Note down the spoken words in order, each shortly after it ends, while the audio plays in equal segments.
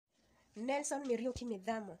Nelson Miriuki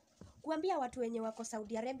Midhamo kuambia watu wenye wako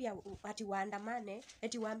Saudi Arabia ati waandamane,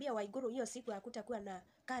 eti waambia Waiguru hiyo siku hakutakuwa na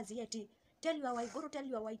kazi, eti tell your Waiguru, tell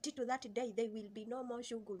your Waititu that day they will be no more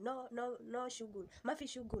shughul, no shughul, mafi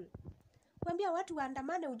shughul. Kuambia watu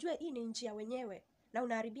waandamane, ujue hii ni nchi ya wenyewe na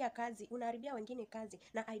unaharibia kazi, unaharibia wengine kazi,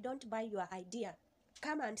 na I don't buy your idea.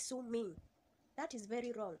 Come and sue me. That is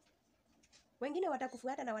very wrong. Wengine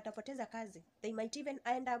watakufuata na watapoteza kazi. They might even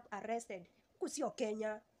end up arrested. Huku sio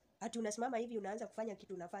Kenya. Ati unasimama hivi unaanza kufanya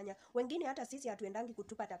kitu unafanya. Wengine hata sisi hatuendangi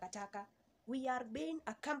kutupa takataka. We are being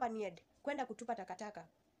accompanied kwenda kutupa takataka.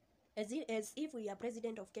 As if we are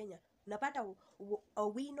president of Kenya. Unapata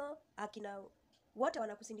Owino akina wote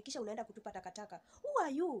wanakusindikisha unaenda kutupa takataka. Who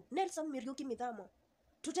are you, Nelson Miriuki Midhamo,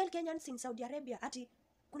 to tell Kenyans in Saudi Arabia ati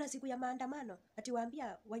kuna siku ya maandamano, ati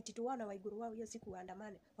waambia Waititu wao na Waiguru wao hiyo siku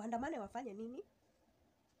waandamane. Waandamane wafanye nini?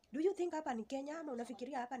 Do you think hapa ni Kenya ama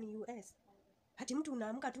unafikiria hapa ni US? Ati mtu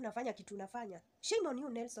unaamka tu unafanya kitu unafanya. Shame on you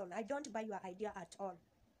Nelson, I don't buy your idea at all.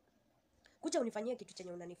 Kuja unifanyie kitu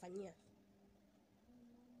chenye unanifanyia.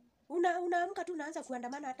 Unaamka tu unaanza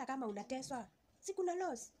kuandamana hata kama unateswa. Si kuna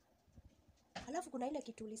laws. Alafu kuna ile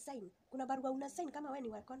kitu ulisign. Kuna barua unasign kama wewe ni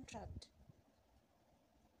wa contract.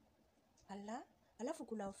 Alafu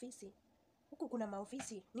kuna ofisi. Huku kuna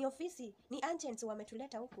maofisi. Ni ofisi, ni agents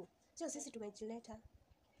wametuleta huku. Sio sisi tumejileta.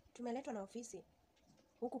 Tumeletwa na ofisi.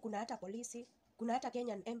 Huku kuna hata polisi, kuna hata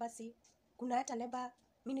Kenyan Embassy, kuna hata Labor,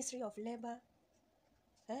 Ministry of Labor.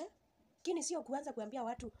 Kini sio kuanza kuambia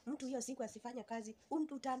watu mtu hiyo siku asifanye kazi.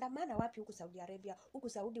 Utaandamana wapi huku Saudi Arabia? Huku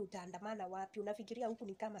Saudi utaandamana wapi? Unafikiria huku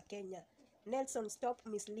ni kama Kenya? Nelson, stop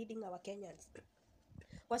misleading our Kenyans.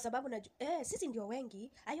 Kwa sababu sisi ndio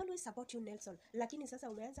wengi. I always support you Nelson. Lakini sasa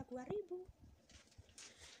umeanza kuharibu.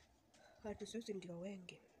 Hatu sisi ndio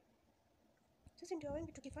wengi. Sisi ndio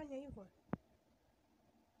wengi tukifanya hivyo.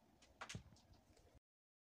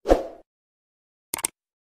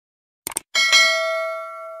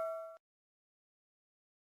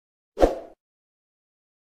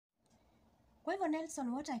 Kwa hivyo Nelson,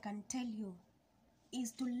 what I can tell you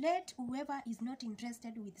is to let whoever is not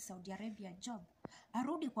interested with Saudi Arabia job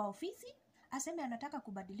arudi kwa ofisi, aseme anataka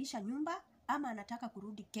kubadilisha nyumba ama anataka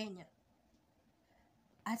kurudi Kenya.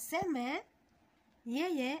 Aseme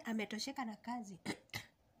yeye ametosheka na kazi.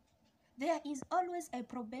 There is always a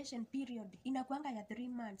probation period. Inakuanga ya 3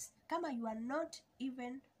 months. Kama you are not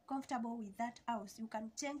even comfortable with that house, you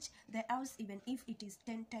can change the house even if it is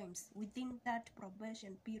 10 times within that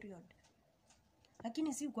probation period.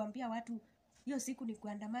 Lakini si kuambia watu hiyo siku ni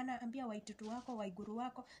kuandamana, ambia Waititu wako, Waiguru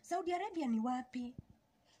wako. Saudi Arabia ni wapi?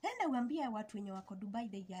 Enda uambia watu wenye wako Dubai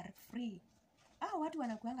they are free. Watu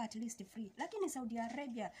wanakuanga at least free. Lakini Saudi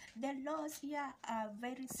Arabia, the laws here are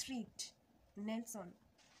very strict. Nelson.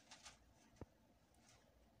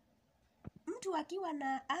 Mtu akiwa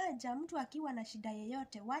na haja, mtu akiwa na shida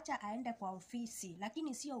yoyote, wacha aende kwa ofisi.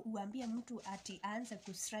 Lakini sio uambie mtu ati aanze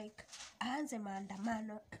kustrike, aanze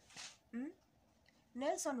maandamano.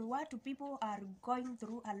 Nelson, watu people are going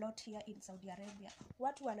through a lot here in Saudi Arabia.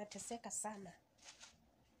 Watu wanateseka sana.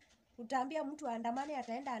 Utaambia mtu aandamane,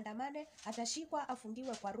 ataenda andamane, atashikwa,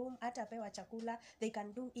 afungiwe kwa room, atapewa chakula, they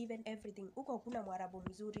can do even everything. Huko kuna Mwarabu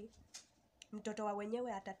mzuri. Mtoto wa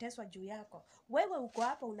wenyewe atateswa juu yako. Wewe uko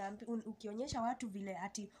hapa ukionyesha watu vile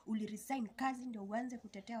ati uliresign kazi ndio uanze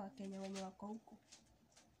kutetea Wakenya wenye wako huko.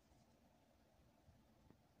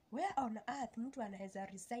 Where on earth mtu anaweza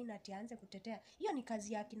resign ati aanze kutetea? Hiyo ni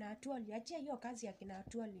kazi ya kina Atuoli. Achia hiyo kazi ya kina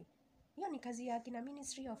Atuoli. Hiyo ni kazi ya kina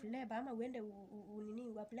Ministry of Labor, ama uende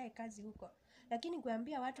uapply kazi huko. Lakini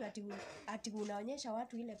kuambia watu ati unaonyesha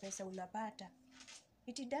watu ile pesa unapata.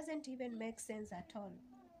 It doesn't even make sense at all.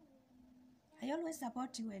 I always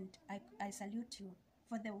support you and I salute you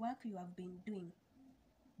for the work you have been doing.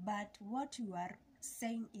 But what you are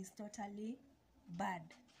saying is totally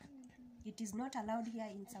bad. It is not allowed here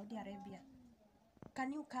in Saudi Arabia.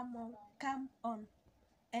 Can you come on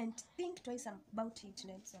and think twice about it,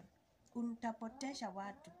 Nelson? Utapotesha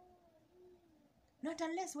watu. Not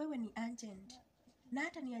unless wewe ni agent. Na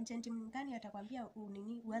hata ni agent mgani atakwambia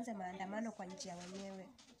uanze maandamano kwa nchi ya wenyewe?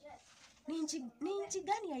 Ni nchi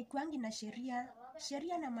gani haikuangi na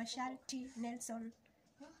sheria na masharti, Nelson?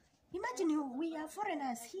 Imagine we are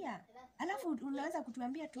foreigners here. Alafu unaanza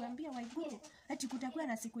tuambie Waiguru ati kutakuwa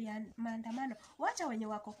na siku ya maandamano. Wacha wenye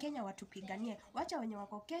wako Kenya watupiganie. Wacha wenye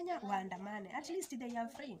wako Kenya waandamane. At least they are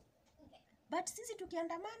free. But sisi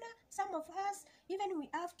tukiandamana, some of us, even we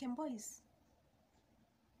have Kemboys.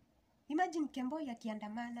 Imagine Kemboi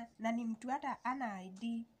akiandamana na ni mtu hata ana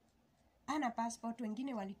ID, ana passport,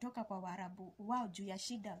 wengine walitoka kwa Waarabu wao juu ya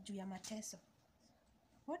shida, juu ya mateso.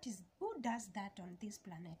 Who does that on this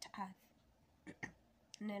planet Earth?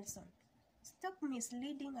 Nelson. Stop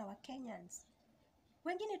misleading our Kenyans.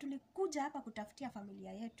 Wengine tulikuja hapa kutafutia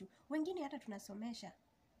familia yetu. Wengine hata tunasomesha.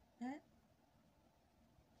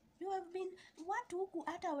 You have been watu huku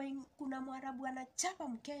hata kuna Mwarabu anachapa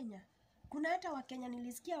Mkenya. Kuna hata Wakenya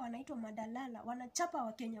nilisikia wanaitwa madalala, wanachapa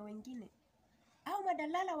Wakenya wengine. Au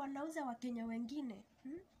madalala wanauza Wakenya wengine.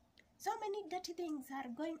 So many dirty things are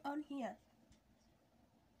going on here.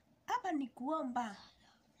 Hapa ni kuomba.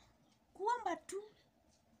 Kuomba tu.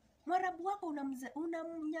 Mwarabu wako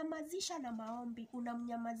unamnyamazisha na maombi,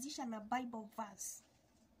 unamnyamazisha na Bible verse.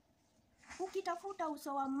 Ukitafuta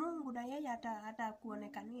uso wa Mungu na yeye hata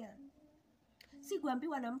kuonekania. Si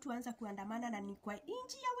kuambiwa na mtu anza kuandamana na ni kwa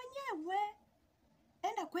nchi ya wenyewe.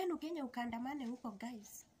 Enda kwenu Kenya ukaandamane huko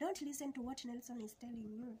guys. Don't listen to what Nelson is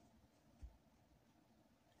telling you.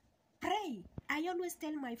 Pray. I always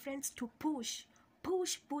tell my friends to push.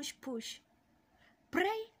 Push, push, push.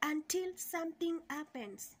 Pray until something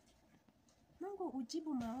happens. Mungu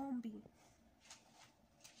ujibu maombi.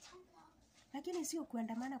 Lakini sio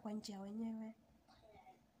kuandamana kwa nchi ya wenyewe.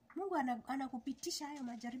 Mungu anakupitisha hayo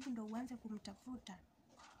majaribu ndo uanze kumtafuta.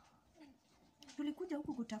 Tulikuja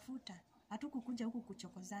huku kutafuta, hatukukuja huku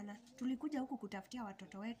kuchokozana. Tulikuja huku kutafutia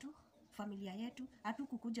watoto wetu, familia yetu,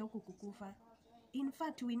 hatukukuja huku kukufa. In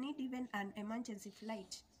fact, we need even an emergency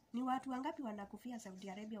flight. Ni watu wangapi wanakufia Saudi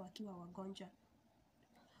Arabia wakiwa wagonjwa?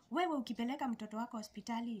 Wewe ukipeleka mtoto wako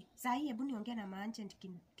hospitali, saa hii hebu niongee na maagent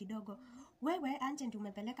kidogo. Wewe agent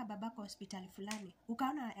umepeleka babako hospitali fulani,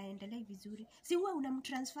 ukaona aendelee vizuri. Si wewe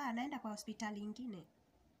unamtransfer anaenda kwa hospitali nyingine.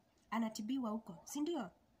 Anatibiwa huko, si ndio?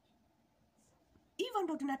 Hivyo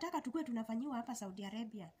ndo tunataka tukue tunafanyiwa hapa Saudi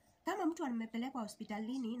Arabia. Kama mtu amepelekwa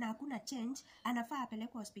hospitalini na hakuna change, anafaa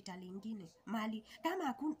apelekwe hospitali nyingine. Mali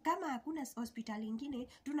kama hakuna hospitali nyingine,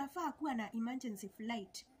 tunafaa kuwa na emergency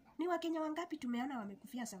flight. Ni Wakenya wangapi tumeona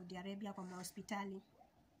wamekufia Saudi Arabia kwa hospitali?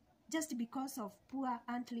 Just because of poor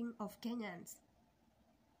handling of Kenyans.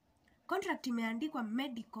 Contract imeandikwa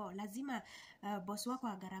medical, lazima boss wako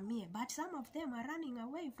agaramie, but some of them are running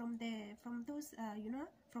away from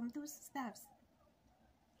those staffs.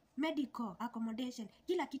 Medical, accommodation,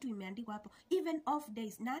 kila kitu imeandikwa hapo. Even off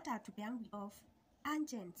days, na hata hatupeangi off.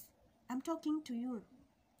 Agents, I'm talking to you.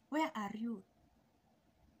 Where are you?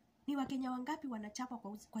 Ni Wakenya wangapi wanachapwa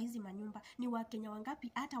kwa hizi manyumba? Ni Wakenya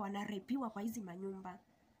wangapi hata wanarepiwa kwa hizi manyumba?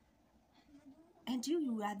 And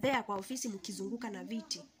you are there kwa ofisi mkizunguka na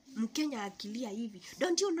viti. Mkenya akilia hivi.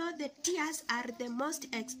 Don't you know that tears are the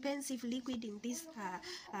most expensive liquid in this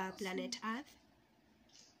planet Earth?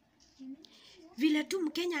 Vile tu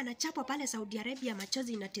Mkenya anachapwa pale Saudi Arabia,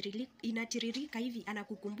 machozi inatiririka hivi,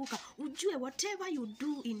 anakukumbuka. Ujue whatever you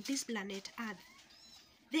do in this planet Earth,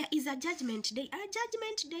 there is a judgment day. A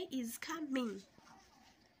judgment day is coming.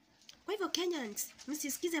 Kwa hivyo Kenyans,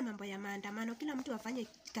 msisikize mambo ya maandamano. Kila mtu afanye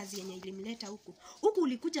kazi yenye ilimleta huku. Huku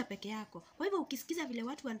ulikuja peke yako. Kwa hivyo ukisikiza vile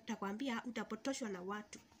watu watakwambia, utapotoshwa na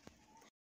watu.